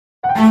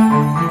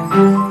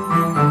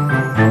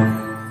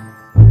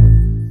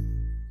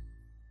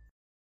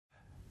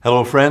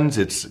Hello, friends.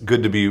 It's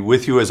good to be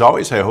with you as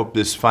always. I hope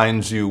this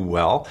finds you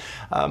well.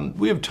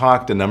 We have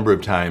talked a number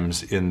of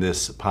times in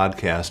this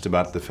podcast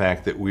about the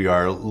fact that we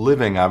are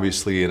living,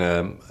 obviously, in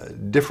a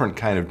different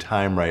kind of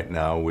time right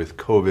now with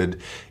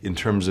COVID in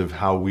terms of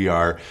how we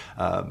are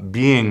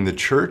being the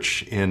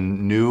church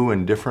in new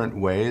and different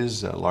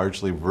ways,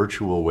 largely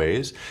virtual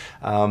ways.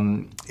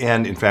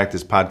 And in fact,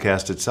 this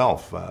podcast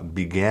itself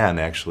began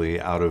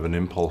actually out of an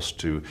impulse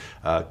to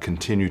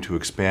continue to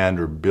expand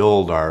or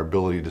build our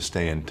ability to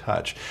stay in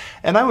touch.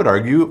 And I would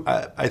argue,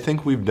 I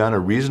think we've done a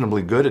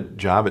reasonably good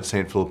job at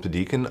St. Philip the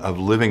Deacon of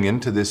living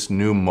into this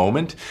new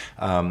moment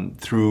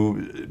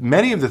through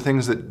many of the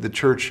things that the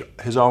church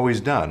has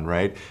always done,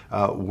 right?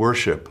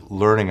 Worship,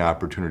 learning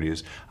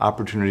opportunities,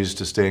 opportunities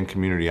to stay in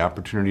community,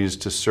 opportunities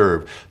to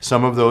serve.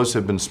 Some of those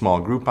have been small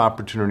group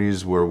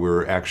opportunities where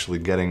we're actually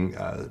getting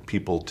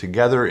people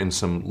together in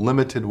some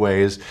limited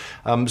ways.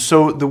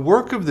 So the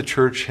work of the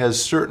church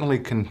has certainly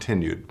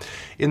continued.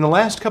 In the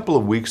last couple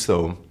of weeks,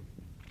 though,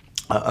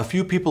 a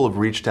few people have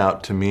reached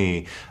out to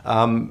me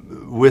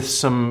with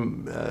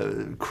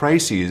some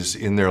crises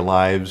in their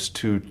lives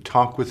to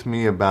talk with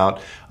me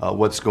about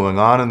what's going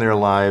on in their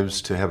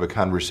lives, to have a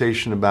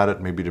conversation about it,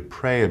 maybe to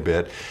pray a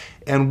bit.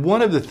 And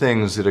one of the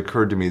things that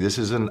occurred to me, this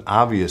is an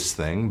obvious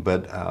thing,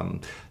 but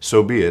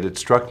so be it. It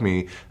struck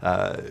me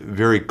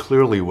very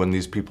clearly when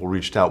these people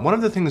reached out. One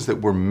of the things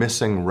that we're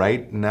missing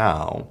right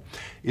now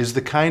is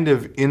the kind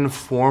of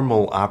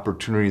informal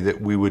opportunity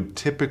that we would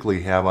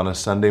typically have on a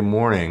Sunday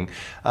morning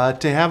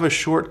to have a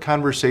short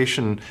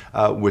conversation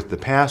with the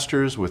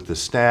pastors, with the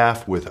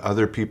staff, with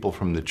other people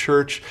from the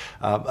church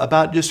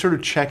about just sort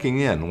of checking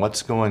in,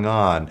 what's going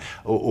on,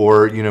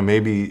 or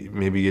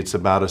maybe it's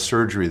about a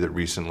surgery that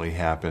recently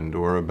happened,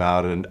 or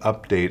about an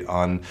update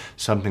on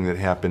something that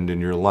happened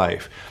in your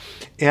life.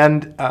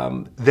 And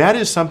that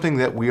is something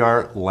that we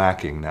are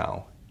lacking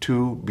now,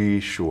 to be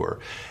sure.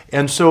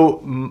 And so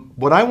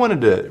what I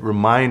wanted to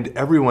remind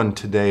everyone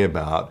today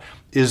about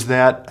is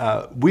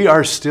that we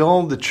are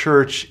still the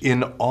church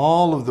in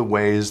all of the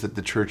ways that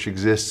the church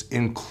exists,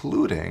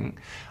 including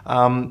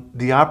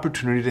the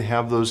opportunity to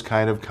have those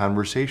kind of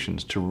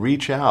conversations, to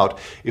reach out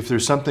if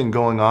there's something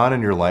going on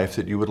in your life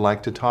that you would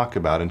like to talk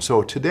about. And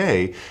so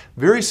today,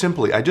 very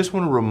simply, I just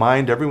want to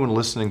remind everyone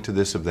listening to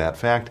this of that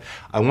fact.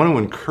 I want to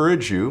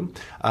encourage you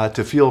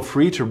to feel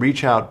free to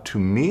reach out to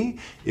me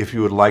if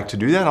you would like to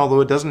do that,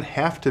 although it doesn't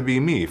have to be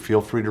me.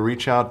 Feel free to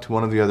reach out to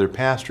one of the other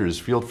pastors.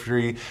 Feel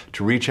free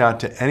to reach out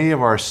to any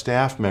of our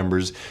staff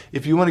members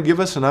if you want to give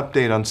us an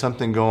update on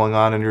something going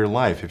on in your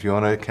life, if you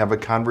want to have a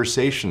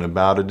conversation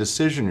about a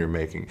decision you're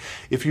making,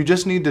 if you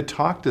just need to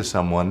talk to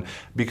someone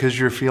because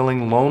you're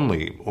feeling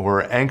lonely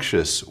or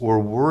anxious or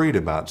worried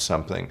about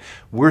something.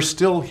 We're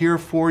still here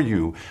for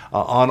you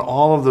on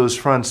all of those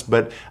fronts,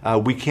 but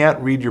we can't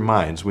read your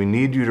minds. We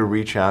need you to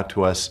reach out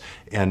to us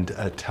and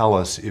tell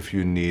us if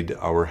you need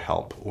our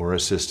help or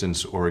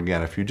assistance, or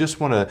again, if you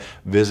just want to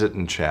visit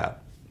and chat.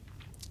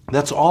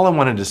 That's all I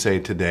wanted to say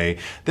today.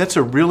 That's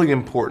a really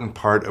important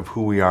part of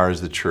who we are as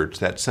the church,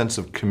 that sense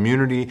of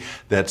community,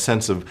 that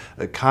sense of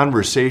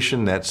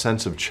conversation, that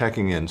sense of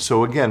checking in.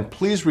 So again,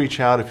 please reach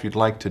out if you'd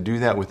like to do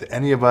that with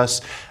any of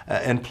us,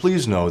 and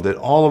please know that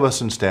all of us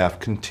in staff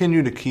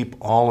continue to keep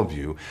all of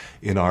you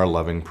in our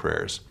loving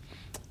prayers.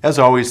 As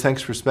always,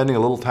 thanks for spending a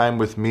little time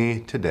with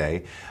me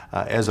today.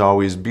 As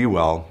always, be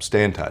well,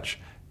 stay in touch,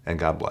 and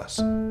God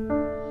bless.